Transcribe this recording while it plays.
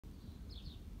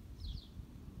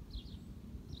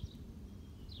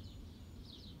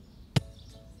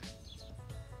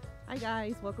Hi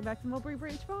guys, welcome back to Mulberry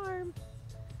Branch Farm.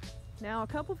 Now a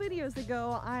couple videos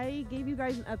ago I gave you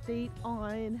guys an update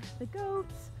on the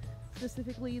goats,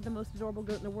 specifically the most adorable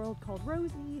goat in the world called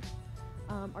Rosie,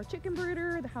 our chicken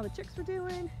brooder, how the chicks were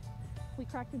doing. We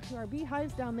cracked into our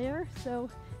beehives down there, so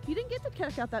if you didn't get to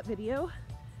check out that video,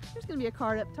 there's going to be a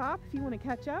card up top if you want to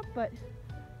catch up. But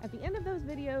at the end of those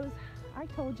videos I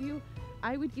told you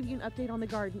I would give you an update on the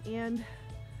garden, and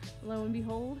lo and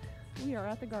behold, we are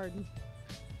at the garden.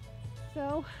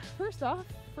 So first off,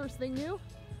 first thing new,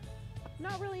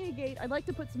 not really a gate. I'd like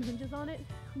to put some hinges on it,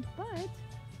 but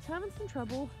it's having some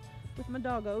trouble with my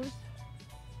doggos.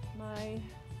 My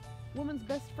woman's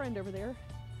best friend over there,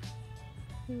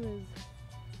 who is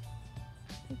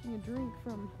taking a drink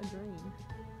from a drain.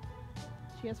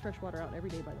 She has fresh water out every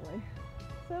day, by the way.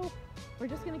 So we're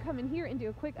just gonna come in here and do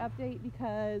a quick update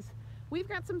because we've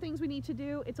got some things we need to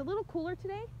do. It's a little cooler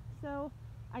today, so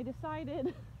I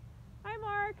decided, hi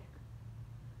Mark!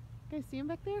 You guys see him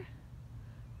back there?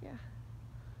 Yeah.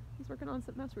 He's working on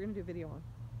something else we're going to do a video on.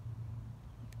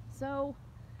 So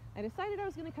I decided I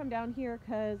was going to come down here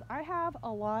because I have a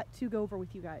lot to go over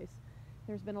with you guys.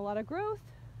 There's been a lot of growth.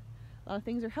 A lot of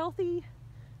things are healthy.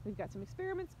 We've got some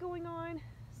experiments going on.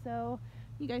 So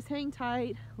you guys hang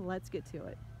tight. Let's get to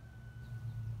it.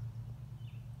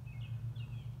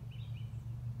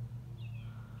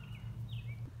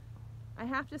 I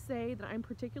have to say that I'm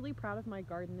particularly proud of my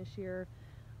garden this year.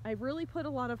 I've really put a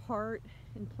lot of heart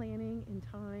and planning and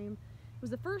time. It was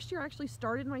the first year I actually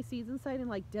started my seeds inside and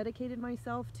like dedicated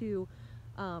myself to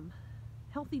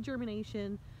healthy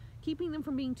germination, keeping them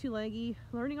from being too leggy,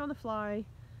 learning on the fly,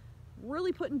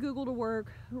 really putting Google to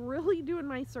work, really doing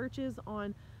my searches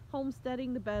on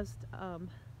homesteading, the best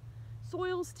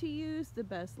soils to use, the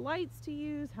best lights to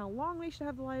use, how long they should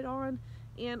have the light on.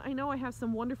 And I know I have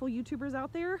some wonderful YouTubers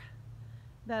out there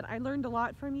that I learned a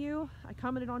lot from you. I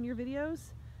commented on your videos,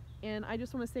 and I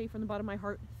just want to say from the bottom of my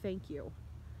heart, thank you.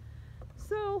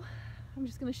 So I'm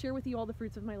just going to share with you all the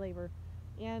fruits of my labor.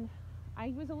 And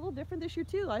I was a little different this year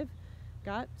too. I've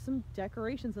got some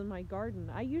decorations in my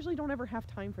garden. I usually don't ever have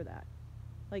time for that,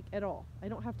 like at all. I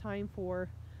don't have time for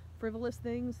frivolous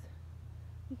things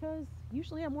because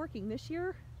usually I'm working. This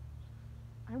year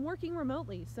I'm working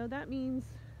remotely, so that means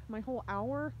my whole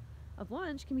hour of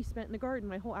lunch can be spent in the garden.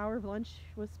 My whole hour of lunch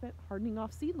was spent hardening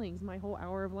off seedlings. My whole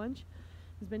hour of lunch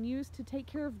has been used to take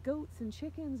care of goats and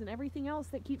chickens and everything else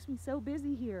that keeps me so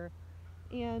busy here.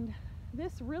 And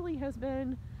this really has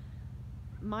been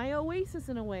my oasis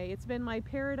in a way. It's been my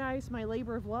paradise, my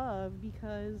labor of love,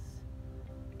 because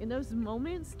in those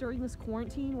moments during this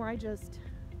quarantine where I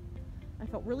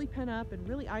felt really pent up and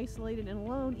really isolated and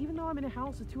alone, even though I'm in a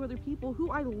house with 2 other people who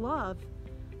I love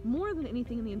more than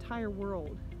anything in the entire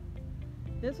world.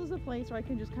 This was a place where I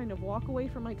can just kind of walk away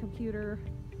from my computer,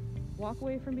 walk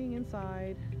away from being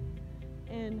inside,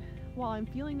 and while I'm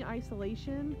feeling the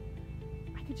isolation,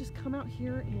 I could just come out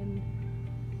here and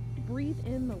breathe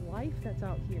in the life that's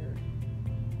out here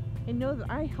and know that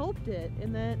I helped it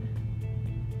and that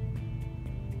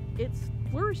it's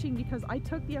flourishing because I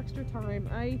took the extra time,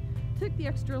 I took the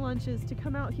extra lunches to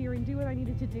come out here and do what I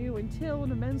needed to do and till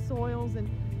and amend soils and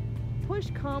push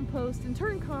compost and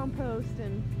turn compost,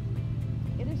 and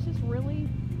it has just really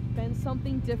been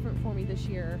something different for me this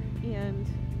year. And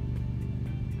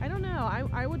I don't know,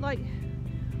 I would like,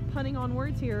 punning on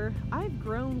words here, I've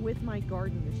grown with my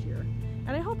garden this year. And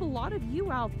I hope a lot of you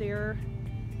out there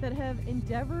that have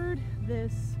endeavored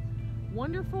this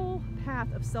wonderful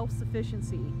path of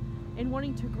self-sufficiency and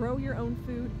wanting to grow your own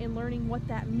food and learning what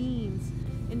that means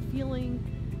and feeling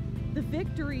the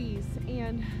victories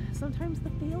and sometimes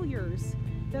the failures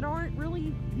that aren't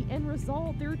really the end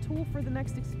result, they're a tool for the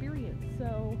next experience.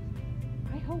 So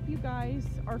I hope you guys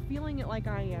are feeling it like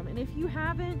I am. And if you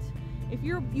haven't, if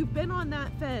you've been on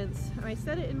that fence, and I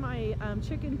said it in my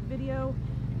chicken video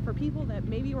for people that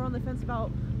maybe were on the fence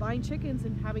about buying chickens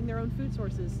and having their own food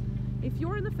sources. If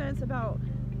you're on the fence about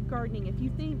gardening, if you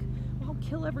think, well, I'll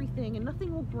kill everything and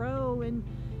nothing will grow and,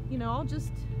 you know, I'll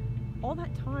just, all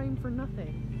that time for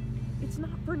nothing. It's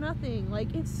not for nothing.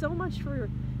 Like, it's so much for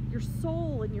your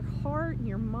soul and your heart and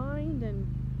your mind and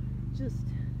just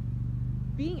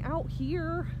being out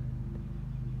here.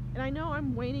 And I know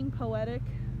I'm waning poetic,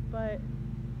 but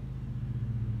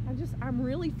I'm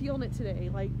really feeling it today,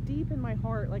 like deep in my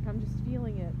heart, like I'm just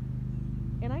feeling it.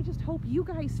 And I just hope you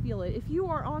guys feel it. If you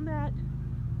are on that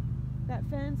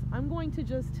fence, I'm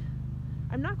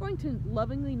not going to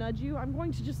lovingly nudge you. I'm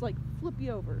going to just like flip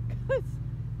you over, because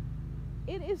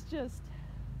it is just,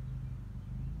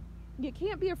 you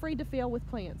can't be afraid to fail with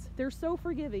plants. They're so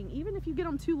forgiving. Even if you get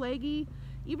them too leggy,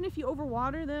 even if you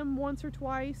overwater them once or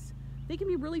twice, they can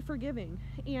be really forgiving.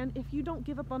 And if you don't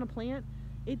give up on a plant,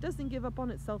 it doesn't give up on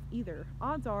itself either.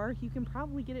 Odds are you can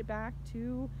probably get it back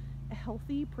to a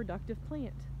healthy, productive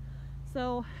plant.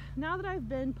 So now that I've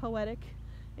been poetic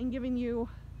and giving you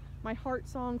my heart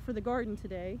song for the garden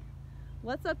today,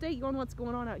 let's update you on what's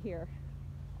going on out here.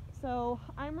 So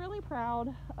I'm really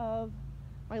proud of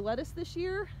my lettuce this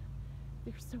year.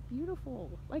 They're so beautiful.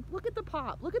 Like, look at the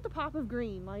pop of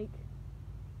green, like,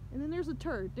 and then there's a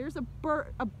turd. There's a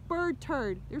bird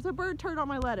turd. There's a bird turd on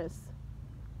my lettuce.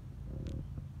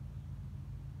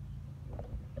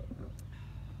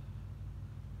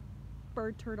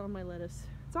 Bird turd on my lettuce.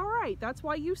 It's all right. That's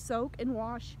why you soak and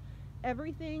wash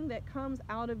everything that comes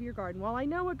out of your garden. While I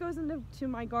know what goes into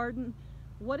my garden,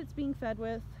 what it's being fed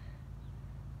with,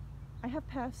 I have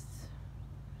pests.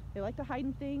 They like to hide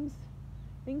in things.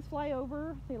 Things fly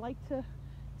over. They like to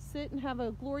sit and have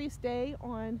a glorious day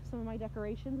on some of my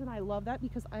decorations, and I love that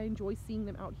because I enjoy seeing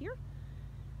them out here.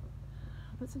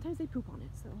 But sometimes they poop on it,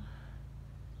 so.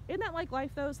 Isn't that like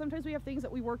life though? Sometimes we have things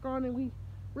that we work on and we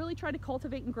really try to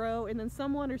cultivate and grow, and then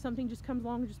someone or something just comes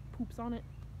along and just poops on it.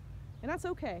 And that's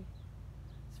okay.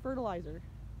 It's fertilizer.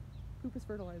 Poop is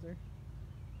fertilizer.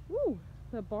 Woo!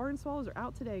 The barn swallows are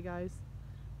out today, guys.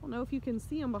 I don't know if you can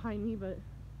see them behind me, but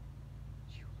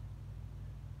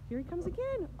here he comes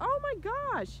again. Oh my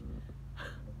gosh!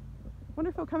 Wonder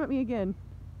if he'll come at me again.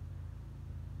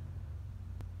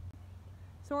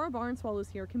 So our barn swallows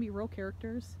here can be real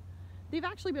characters. They've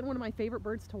actually been one of my favorite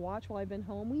birds to watch while I've been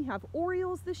home. We have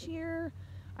orioles this year.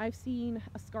 I've seen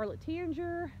a scarlet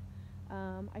tanager.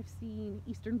 I've seen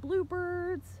eastern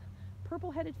bluebirds,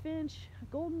 purple-headed finch,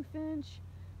 golden finch,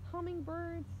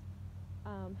 hummingbirds,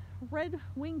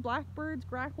 red-winged blackbirds,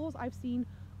 grackles. I've seen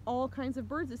all kinds of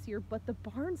birds this year, but the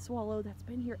barn swallow that's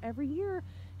been here every year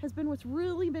has been what's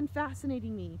really been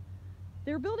fascinating me.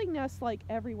 They're building nests like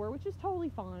everywhere, which is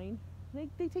totally fine.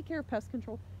 They take care of pest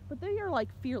control, but they are like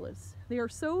fearless. They are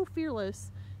so fearless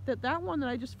that that one that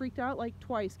I just freaked out like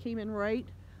twice came in right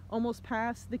almost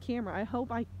past the camera. I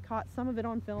hope I caught some of it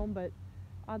on film, but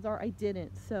odds are I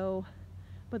didn't. So,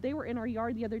 but they were in our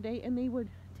yard the other day, and they would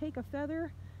take a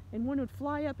feather and one would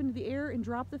fly up into the air and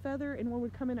drop the feather, and one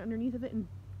would come in underneath of it and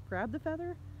grab the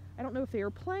feather. I don't know if they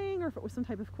were playing or if it was some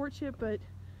type of courtship, but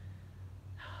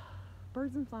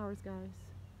birds and flowers, guys.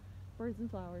 Birds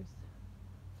and flowers.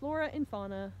 Flora and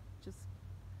fauna. Just,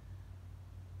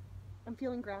 I'm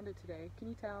feeling grounded today. Can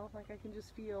you tell? Like, I can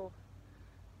just feel,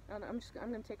 and I'm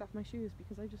gonna take off my shoes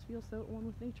because I just feel so at one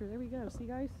with nature. There we go. See,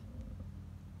 guys?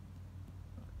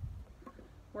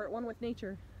 We're at one with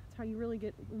nature. That's how you really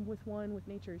get with one with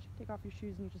nature. You take off your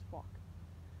shoes and you just walk.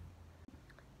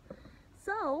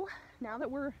 So now that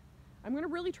I'm gonna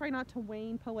really try not to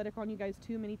wane poetic on you guys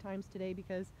too many times today,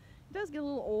 because it does get a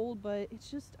little old, but it's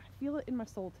just, I feel it in my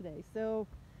soul today. So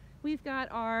we've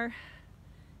got our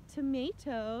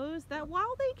tomatoes that,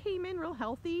 while they came in real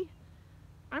healthy,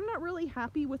 I'm not really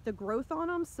happy with the growth on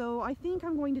them. So I think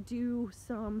I'm going to do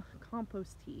some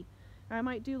compost tea. I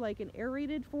might do like an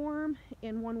aerated form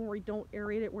and one where we don't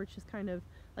aerate it, where it's just kind of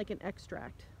like an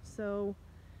extract. So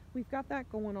we've got that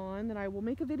going on that I will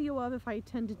make a video of if I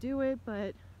tend to do it,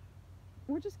 but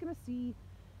we're just gonna see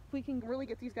if we can really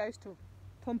get these guys to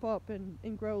pump up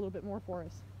and grow a little bit more for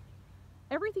us.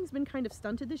 Everything's been kind of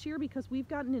stunted this year because we've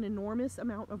gotten an enormous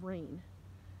amount of rain.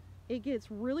 It gets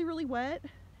really, really wet,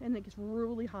 and it gets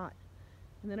really hot.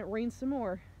 And then it rains some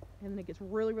more, and then it gets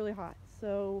really, really hot.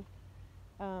 So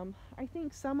I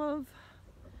think some of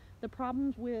the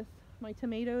problems with my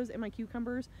tomatoes and my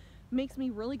cucumbers makes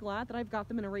me really glad that I've got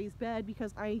them in a raised bed,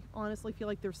 because I honestly feel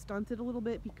like they're stunted a little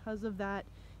bit because of that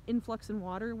influx in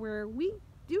water, where we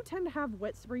do tend to have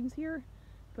wet springs here,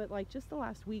 but like just the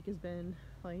last week has been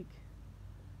like,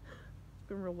 it's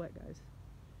been real wet, guys.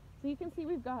 So you can see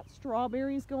we've got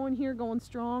strawberries going here, going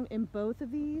strong in both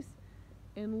of these.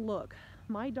 And look,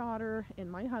 my daughter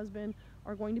and my husband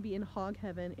are going to be in hog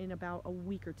heaven in about a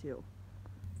week or two.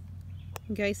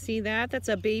 You guys see that? That's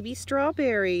a baby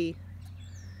strawberry.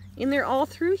 And they're all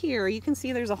through here. You can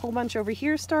see there's a whole bunch over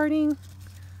here starting.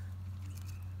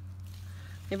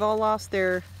 They've all lost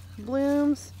their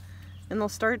blooms, and they'll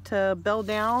start to bell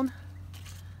down.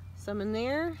 Some in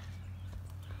there.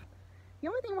 The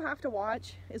only thing we'll have to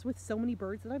watch is with so many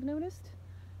birds that I've noticed,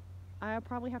 I'll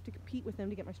probably have to compete with them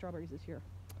to get my strawberries this year.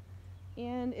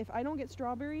 And if I don't get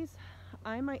strawberries,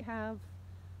 I might have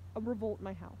a revolt in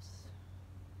my house,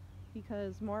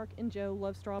 because Mark and Joe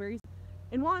love strawberries.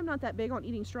 And while I'm not that big on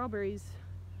eating strawberries,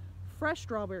 fresh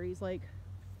strawberries, like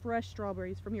fresh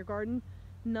strawberries from your garden,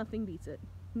 nothing beats it.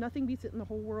 Nothing beats it in the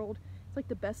whole world. It's like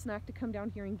the best snack to come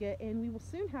down here and get, and we will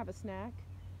soon have a snack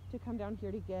to come down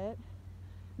here to get.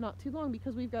 not too long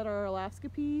because we've got our Alaska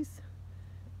peas.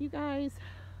 You guys,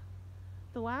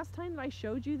 the last time that I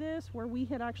showed you this, where we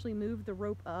had actually moved the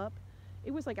rope up,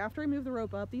 it was like after I moved the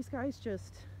rope up, these guys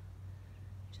just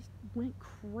went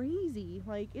crazy.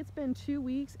 Like, it's been 2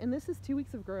 weeks, and this is 2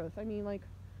 weeks of growth. I mean, like,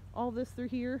 all this through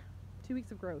here, 2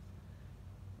 weeks of growth.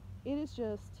 It has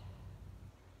just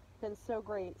been so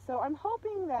great. So I'm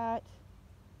hoping that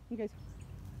you guys,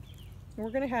 we're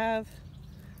gonna have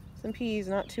some peas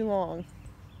not too long.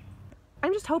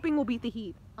 I'm just hoping we'll beat the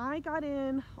heat. I got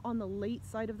in on the late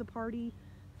side of the party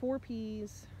for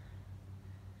peas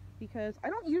because I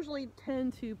don't usually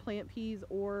tend to plant peas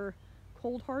or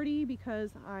cold hardy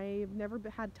because I've never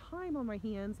had time on my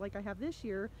hands like I have this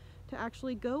year to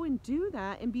actually go and do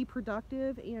that and be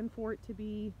productive, and for it to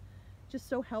be just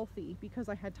so healthy because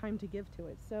I had time to give to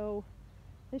it. So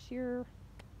this year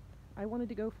I wanted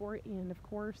to go for it, and of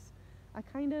course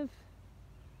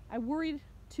I worried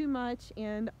too much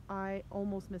and I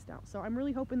almost missed out. So I'm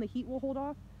really hoping the heat will hold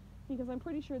off, because I'm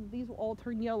pretty sure that these will all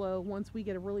turn yellow once we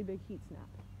get a really big heat snap.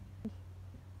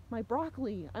 My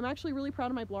broccoli, I'm actually really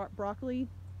proud of my broccoli.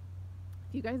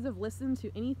 If you guys have listened to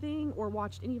anything or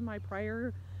watched any of my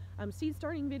prior seed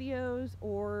starting videos,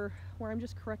 or where I'm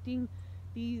just correcting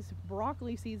these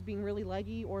broccoli seeds being really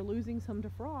leggy or losing some to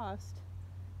frost,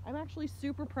 I'm actually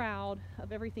super proud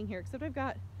of everything here, except I've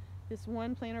got this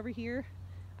one plant over here.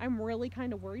 I'm really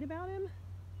kind of worried about him,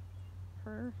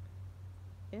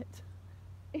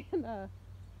 and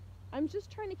I'm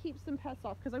just trying to keep some pests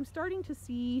off because I'm starting to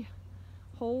see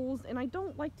holes, and I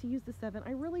don't like to use the 7.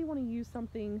 I really want to use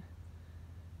something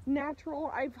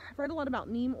natural. I've read a lot about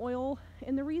neem oil,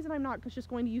 and the reason I'm not just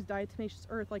going to use diatomaceous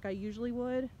earth like I usually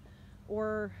would,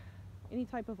 or any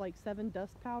type of like 7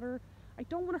 dust powder, I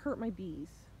don't want to hurt my bees.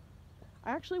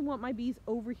 I actually want my bees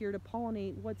over here to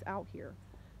pollinate what's out here.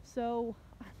 So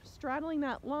I'm straddling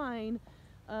that line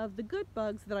of the good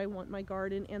bugs that I want in my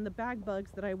garden and the bad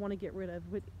bugs that I want to get rid of.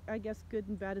 With, I guess, good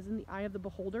and bad is in the eye of the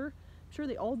beholder. I'm sure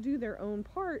they all do their own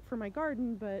part for my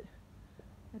garden, but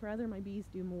I'd rather my bees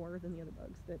do more than the other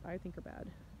bugs that I think are bad.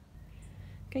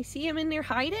 Can I see them in there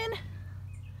hiding?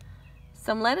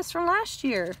 Some lettuce from last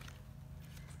year.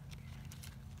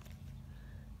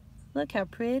 Look how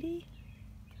pretty.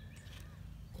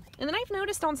 And then I've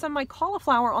noticed on some of my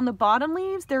cauliflower, on the bottom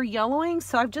leaves, they're yellowing,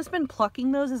 so I've just been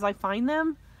plucking those as I find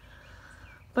them.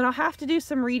 But I'll have to do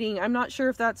some reading. I'm not sure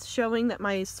if that's showing that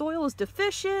my soil is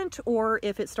deficient, or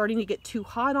if it's starting to get too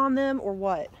hot on them, or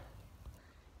what.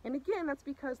 And again, that's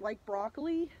because, like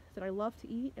broccoli, that I love to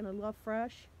eat and I love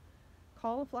fresh,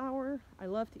 cauliflower, I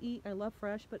love to eat, I love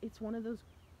fresh, but it's one of those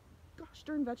gosh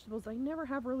darn vegetables I never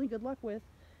have really good luck with.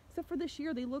 Except for this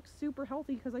year, they look super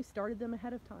healthy because I started them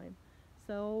ahead of time.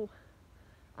 So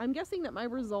I'm guessing that my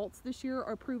results this year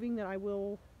are proving that I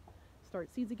will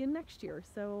start seeds again next year.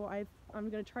 So I'm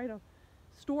going to try to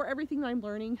store everything that I'm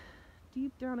learning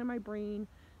deep down in my brain.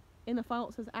 In the file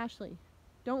it says, Ashley,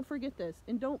 don't forget this,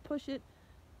 and don't push it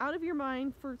out of your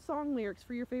mind for song lyrics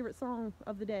for your favorite song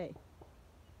of the day.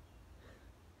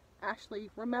 Ashley,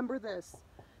 remember this.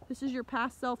 This is your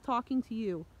past self talking to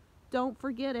you. Don't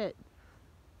forget it.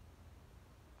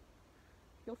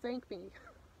 You'll thank me.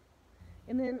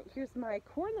 And then here's my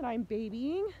corn that I'm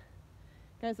babying.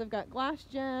 Guys, I've got glass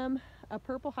gem, a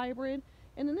purple hybrid,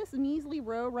 and then this measly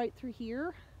row right through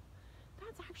here.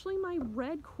 That's actually my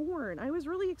red corn. I was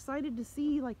really excited to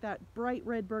see like that bright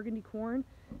red burgundy corn,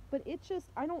 but it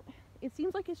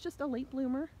seems like it's just a late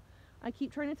bloomer. I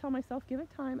keep trying to tell myself, give it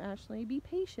time, Ashley, be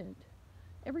patient.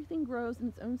 Everything grows in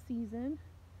its own season.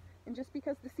 And just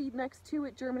because the seed next to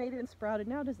it germinated and sprouted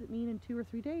now doesn't mean in 2 or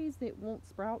 3 days it won't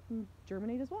sprout and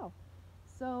germinate as well.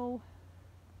 So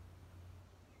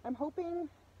I'm hoping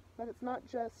that it's not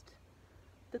just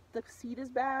that the seed is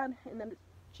bad and that it's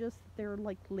just they're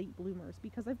like late bloomers,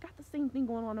 because I've got the same thing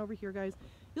going on over here, guys.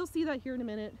 You'll see that here in a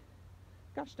minute.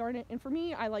 Gosh darn it. And for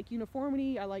me, I like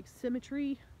uniformity, I like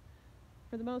symmetry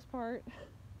for the most part.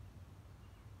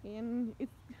 And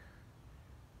it's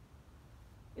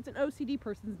an OCD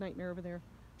person's nightmare over there.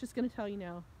 Just gonna tell you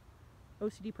now.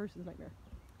 OCD person's nightmare.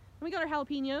 Then we got our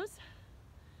jalapenos.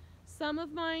 Some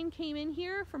of mine came in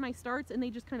here for my starts and they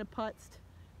just kind of putzed.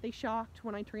 They shocked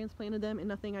when I transplanted them, and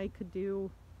nothing I could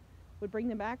do would bring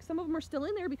them back. Some of them are still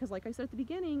in there because, like I said at the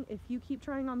beginning, if you keep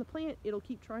trying on the plant, it'll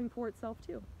keep trying for itself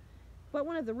too. But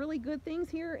one of the really good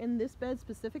things here in this bed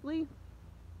specifically,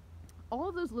 all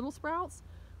of those little sprouts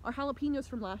are jalapenos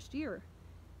from last year.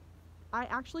 I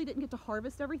actually didn't get to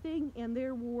harvest everything, and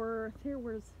there was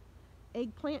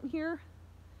eggplant here.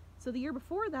 So the year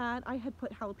before that, I had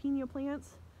put jalapeno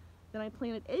plants. Then I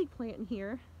planted eggplant in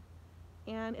here,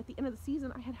 and at the end of the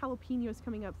season I had jalapenos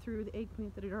coming up through the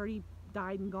eggplant that had already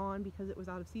died and gone because it was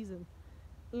out of season.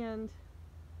 And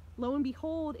lo and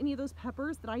behold, any of those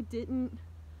peppers that I didn't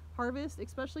harvest,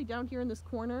 especially down here in this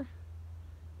corner,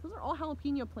 those are all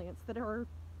jalapeno plants that are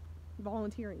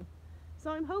volunteering.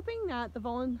 So I'm hoping that the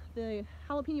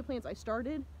jalapeno plants I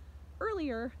started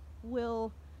earlier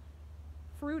will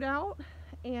fruit out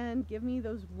and give me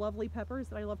those lovely peppers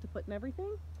that I love to put in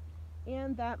everything,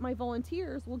 and that my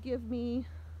volunteers will give me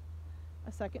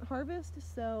a second harvest.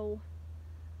 So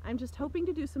I'm just hoping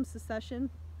to do some succession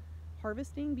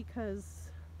harvesting because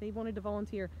they wanted to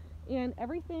volunteer. And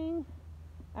everything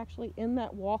actually in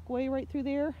that walkway right through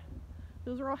there,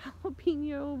 those are all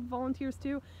jalapeno volunteers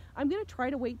too. I'm gonna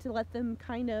try to wait to let them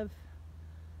kind of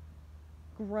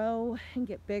grow and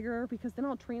get bigger, because then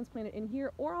I'll transplant it in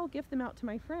here, or I'll gift them out to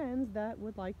my friends that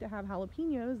would like to have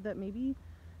jalapenos, that maybe,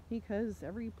 because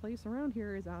every place around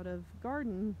here is out of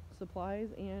garden supplies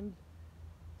and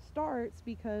starts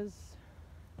because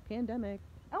pandemic.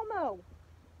 Elmo!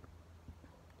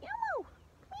 Elmo!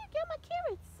 Come here, get my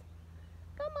carrots!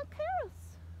 Got my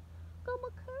carrots! Got my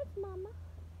carrots, mama!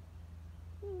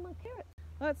 My carrot.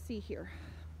 Let's see here.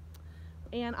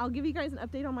 And I'll give you guys an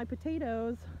update on my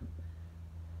potatoes.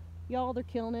 Y'all, they're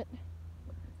killing it.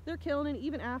 They're killing it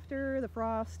even after the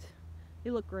frost. They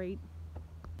look great.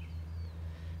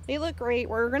 They look great.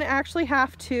 We're gonna actually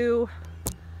have to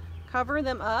cover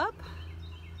them up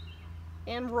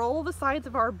and roll the sides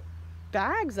of our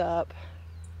bags up.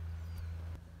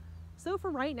 So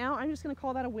for right now, I'm just gonna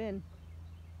call that a win.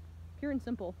 Pure and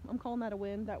simple. I'm calling that a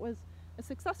win. That was a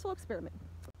successful experiment.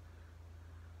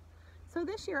 So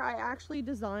this year I actually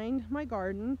designed my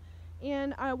garden,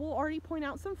 and I will already point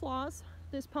out some flaws.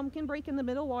 This pumpkin break in the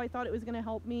middle, while I thought it was going to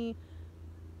help me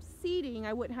seeding,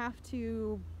 I wouldn't have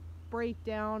to break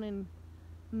down and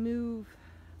move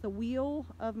the wheel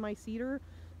of my seeder,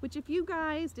 which if you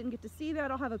guys didn't get to see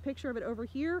that, I'll have a picture of it over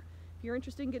here. If you're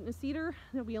interested in getting a seeder,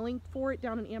 there'll be a link for it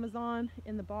down on Amazon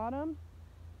in the bottom.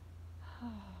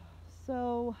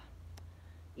 So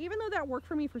even though that worked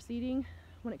for me for seeding,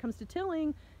 when it comes to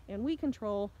tilling and weed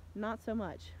control, not so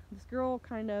much. This girl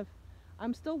kind of,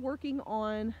 I'm still working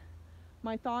on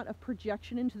my thought of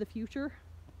projection into the future.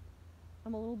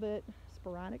 I'm a little bit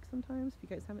sporadic sometimes, if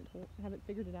you guys haven't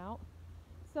figured it out.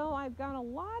 So I've got a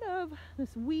lot of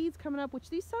this weeds coming up, which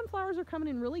these sunflowers are coming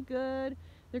in really good.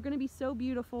 They're going to be so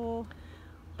beautiful.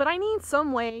 But I need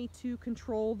some way to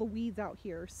control the weeds out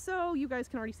here. So you guys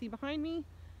can already see behind me,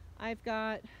 I've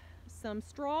got some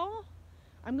straw.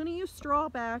 I'm going to use straw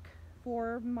back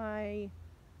for my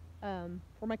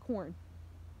corn.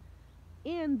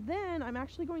 And then I'm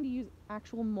actually going to use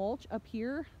actual mulch up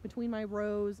here between my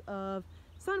rows of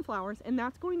sunflowers, and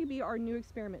that's going to be our new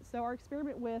experiment. So our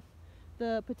experiment with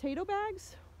the potato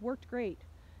bags worked great.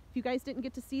 If you guys didn't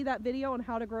get to see that video on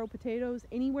how to grow potatoes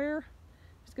anywhere,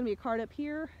 there's going to be a card up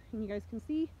here and you guys can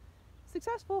see.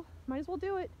 Successful. Might as well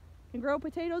do it. You can grow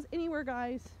potatoes anywhere,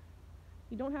 guys.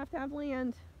 You don't have to have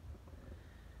land.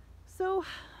 So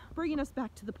bringing us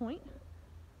back to the point,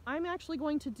 I'm actually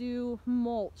going to do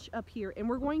mulch up here, and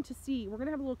we're going to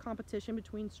have a little competition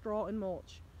between straw and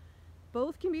mulch.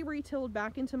 Both can be retilled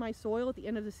back into my soil at the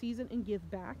end of the season and give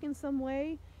back in some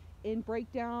way and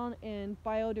break down and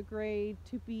biodegrade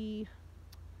to be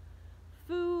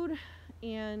food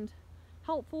and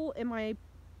helpful in my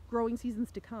growing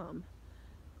seasons to come.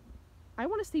 I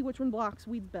want to see which one blocks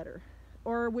weeds better,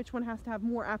 or which one has to have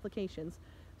more applications.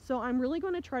 So I'm really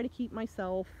going to try to keep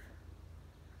myself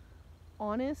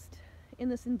honest in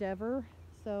this endeavor.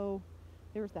 So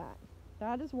there's that.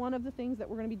 That is one of the things that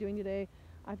we're going to be doing today.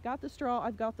 I've got the straw,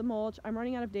 I've got the mulch. I'm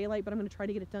running out of daylight, but I'm going to try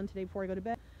to get it done today before I go to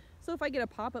bed. So if I get a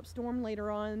pop-up storm later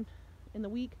on in the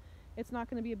week, it's not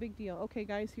going to be a big deal. Okay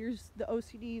guys, here's the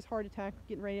OCD's heart attack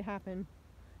getting ready to happen.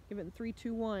 Give it in 3,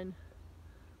 2, 1.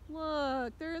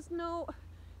 Look, there's no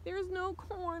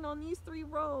corn on these 3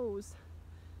 rows.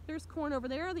 There's corn over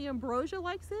there. The ambrosia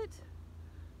likes it.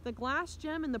 The glass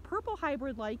gem and the purple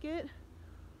hybrid like it.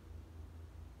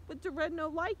 But the red no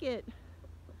like it.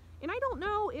 And I don't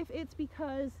know if it's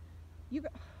because you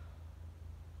got...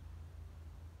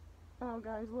 Oh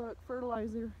guys, look,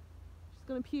 fertilizer. She's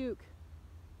gonna puke.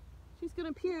 She's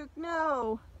gonna puke.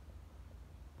 No!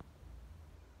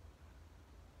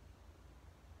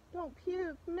 Don't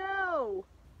puke. No!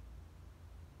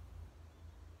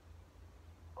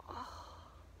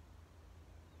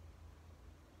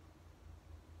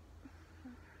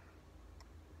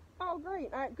 Oh great,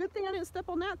 good thing I didn't step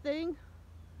on that thing.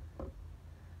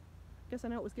 Guess I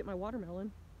know it was get my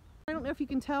watermelon. I don't know if you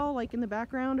can tell, like in the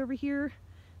background over here,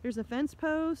 there's a fence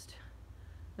post,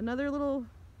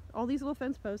 all these little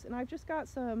fence posts, and I've just got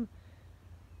some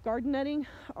garden netting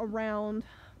around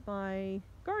my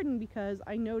garden because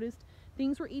I noticed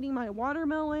things were eating my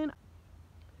watermelon.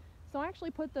 So I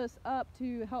actually put this up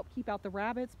to help keep out the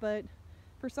rabbits, but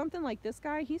for something like this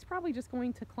guy, he's probably just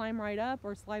going to climb right up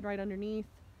or slide right underneath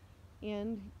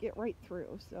and get right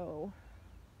through. So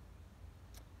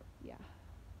yeah,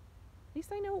 at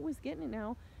least I know it was getting it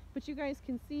now. But you guys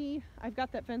can see I've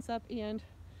got that fence up, and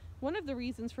one of the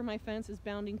reasons for my fence is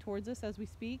bounding towards us as we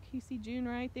speak. You see June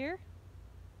right there?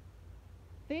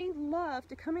 They love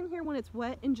to come in here when it's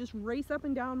wet and just race up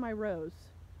and down my rows.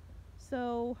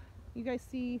 So you guys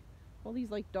see all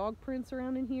these like dog prints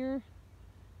around in here?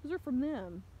 Those are from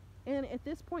them. And at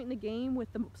this point in the game,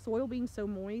 with the soil being so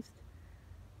moist,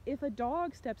 if a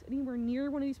dog steps anywhere near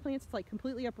one of these plants, it's like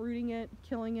completely uprooting it,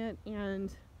 killing it,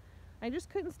 and I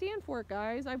just couldn't stand for it,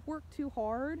 guys. I've worked too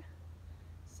hard,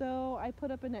 so I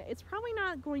put up a net. It's probably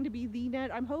not going to be the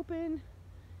net. I'm hoping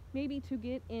maybe to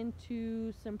get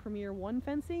into some Premier 1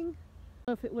 fencing. I don't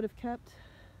know if it would have kept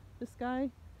this guy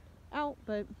out,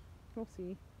 but we'll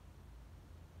see.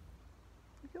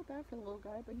 I feel bad for the little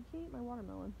guy, but he can't eat my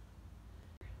watermelon.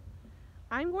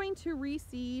 I'm going to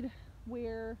reseed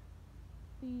where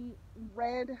the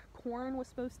red corn was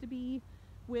supposed to be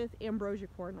with ambrosia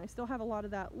corn. I still have a lot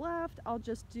of that left. I'll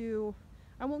just do,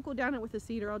 I won't go down it with a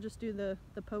seeder. I'll just do the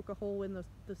poke a hole in the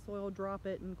soil, drop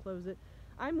it, and close it.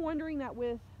 I'm wondering that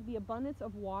with the abundance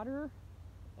of water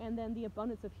and then the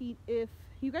abundance of heat, if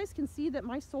you guys can see that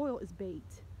my soil is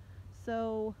baked.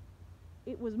 So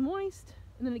it was moist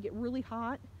and then it get really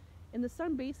hot, and the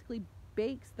sun basically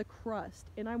bakes the crust.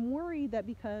 And I'm worried that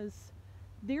because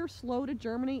they're slow to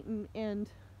germinate and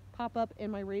pop up in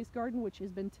my raised garden, which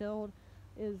has been tilled,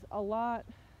 is a lot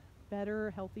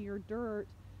better, healthier dirt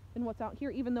than what's out here,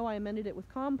 even though I amended it with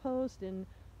compost and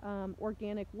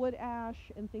organic wood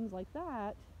ash and things like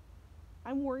that.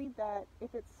 I'm worried that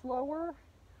if it's slower,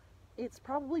 it's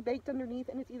probably baked underneath,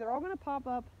 and it's either all going to pop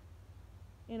up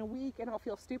in a week and I'll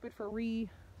feel stupid for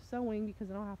re-sowing because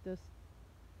then I'll have to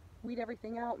weed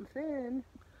everything out and thin,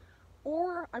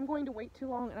 or I'm going to wait too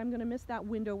long and I'm going to miss that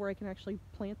window where I can actually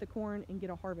plant the corn and get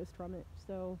a harvest from it.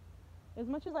 So as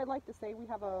much as I'd like to say we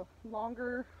have a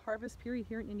longer harvest period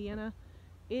here in Indiana,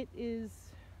 it is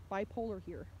bipolar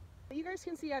here. You guys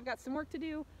can see I've got some work to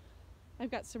do.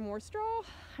 I've got some more straw.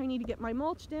 I need to get my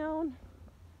mulch down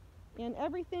and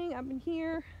everything up in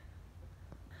here.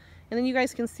 And then you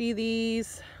guys can see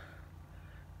these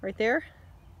right there.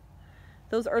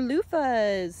 Those are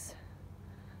loofahs.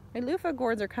 My loofah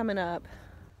gourds are coming up.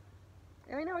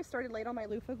 And I know I started late on my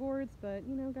loofah gourds, but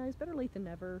you know, guys, better late than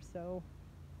never. So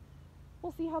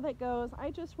we'll see how that goes.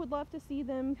 I just would love to see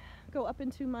them go up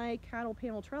into my cattle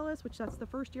panel trellis, which that's the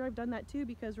first year I've done that too,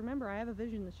 because remember, I have a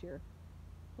vision this year.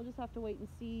 We'll just have to wait and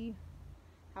see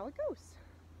how it goes.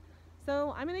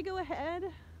 So I'm gonna go ahead,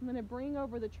 I'm gonna bring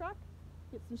over the truck,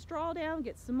 get some straw down,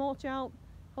 get some mulch out,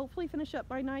 hopefully finish up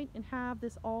by night and have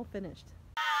this all finished.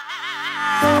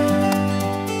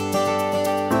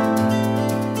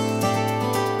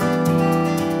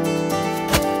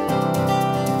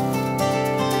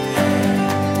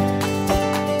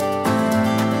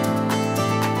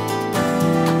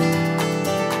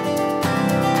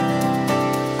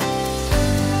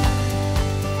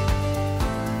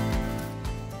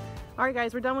 Alright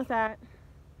guys, we're done with that.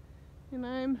 And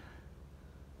I'm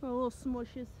a little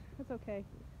smushes. That's okay.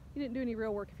 You didn't do any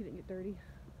real work if you didn't get dirty.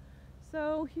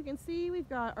 So you can see we've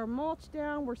got our mulch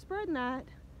down. We're spreading that.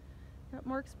 Got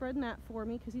Mark spreading that for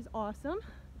me because he's awesome.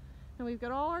 And we've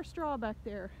got all our straw back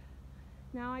there.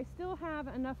 Now I still have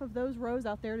enough of those rows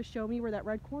out there to show me where that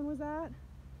red corn was at,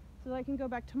 so that I can go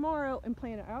back tomorrow and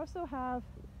plant it. I also have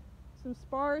some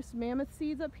sparse mammoth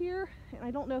seeds up here, and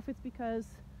I don't know if it's because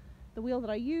the wheel that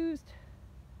I used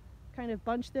kind of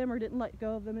bunched them or didn't let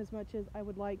go of them as much as I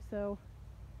would like. So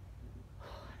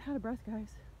I'm out of breath, guys.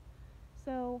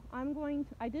 So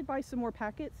I did buy some more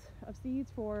packets of seeds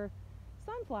for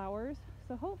sunflowers,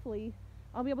 so hopefully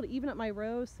I'll be able to even up my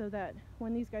rows so that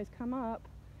when these guys come up,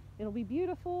 it'll be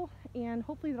beautiful, and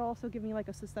hopefully it'll also give me like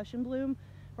a succession bloom,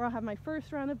 where I'll have my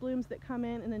first round of blooms that come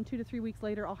in, and then 2 to 3 weeks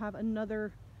later I'll have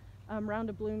another round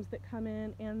of blooms that come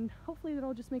in, and hopefully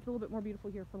that'll just make it a little bit more beautiful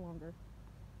here for longer.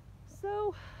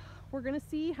 So we're gonna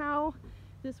see how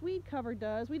this weed cover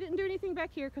does. We didn't do anything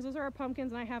back here because those are our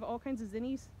pumpkins, and I have all kinds of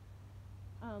zinnies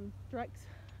direct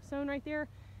sown right there.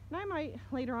 And I might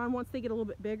later on, once they get a little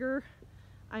bit bigger,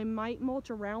 I might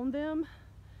mulch around them.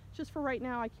 Just for right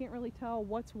now, I can't really tell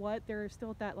what's what. They're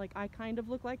still at that, like, I kind of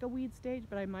look like a weed stage,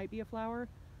 but I might be a flower.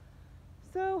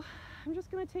 So I'm just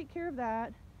gonna take care of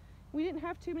that. We didn't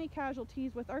have too many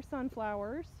casualties with our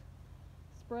sunflowers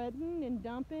spreading and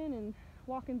dumping and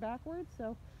walking backwards,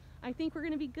 so I think we're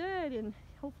gonna be good, and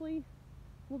hopefully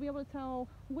we'll be able to tell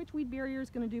which weed barrier is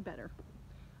going to do better.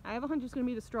 I have a hunch it's going to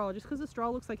be the straw, just because the straw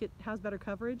looks like it has better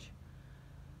coverage.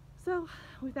 So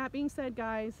with that being said,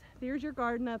 guys, there's your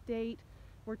garden update.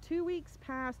 We're 2 weeks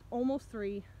past, almost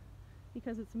 3,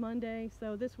 because it's Monday.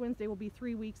 So this Wednesday will be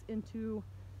 3 weeks into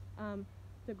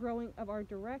the growing of our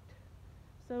direct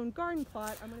sown garden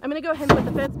plot. I'm gonna go ahead and put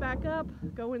the fence back up,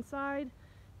 go inside,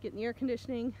 get in the air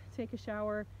conditioning, take a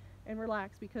shower, and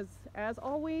relax, because as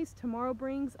always, tomorrow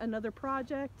brings another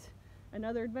project,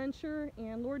 another adventure,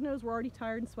 and Lord knows we're already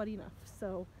tired and sweaty enough.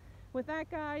 So with that,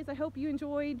 guys, I hope you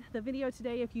enjoyed the video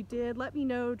today. If you did, let me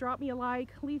know, drop me a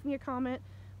like, leave me a comment,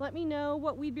 let me know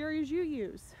what weed barriers you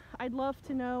use. I'd love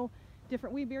to know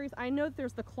different weed barriers. I know that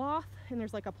there's the cloth and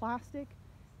there's like a plastic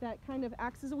that kind of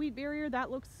acts as a weed barrier. That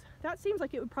seems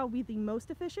like it would probably be the most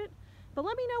efficient, but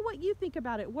let me know what you think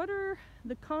about it. What are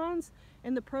the cons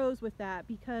and the pros with that?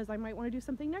 Because I might want to do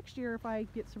something next year if I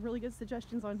get some really good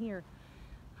suggestions on here.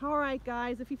 All right,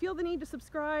 guys, if you feel the need to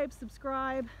subscribe.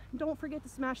 Don't forget to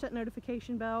smash that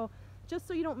notification bell, just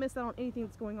so you don't miss out on anything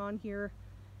that's going on here.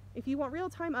 If you want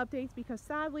real-time updates, because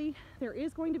sadly there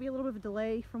is going to be a little bit of a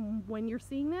delay from when you're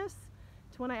seeing this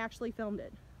to when I actually filmed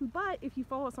it. But if you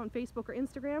follow us on Facebook or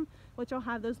Instagram, which I'll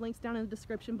have those links down in the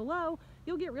description below,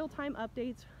 you'll get real-time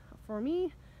updates for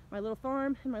me, my little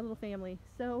farm, and my little family.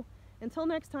 So until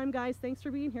next time, guys, thanks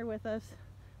for being here with us.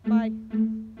 Bye.